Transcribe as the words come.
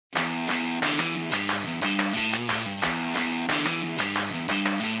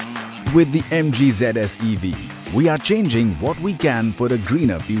With the MG ZS EV, we are changing what we can for a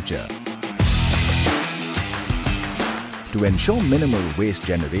greener future. To ensure minimal waste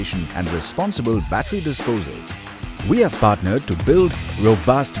generation and responsible battery disposal, we have partnered to build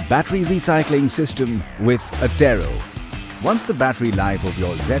robust battery recycling system with Attero. Once the battery life of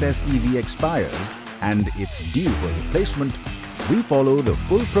your ZS EV expires and it's due for replacement, we follow the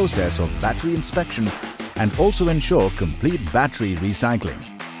full process of battery inspection and also ensure complete battery recycling.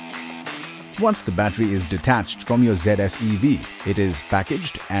 Once the battery is detached from your ZS EV, it is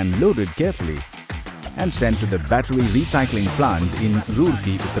packaged and loaded carefully and sent to the battery recycling plant in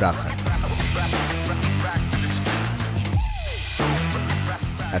Roorkee, Uttarakhand.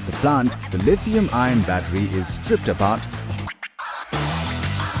 At the plant, the lithium-ion battery is stripped apart.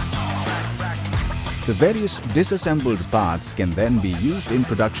 The various disassembled parts can then be used in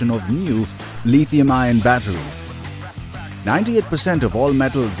production of new lithium-ion batteries. 98% of all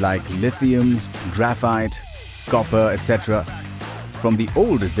metals like lithium, graphite, copper, etc. from the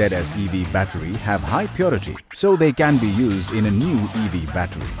old ZS EV battery have high purity, so they can be used in a new EV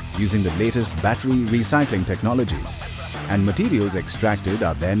battery using the latest battery recycling technologies. And materials extracted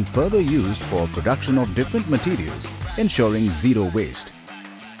are then further used for production of different materials, ensuring zero waste.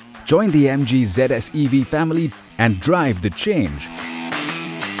 Join the MG ZS EV family and drive the change.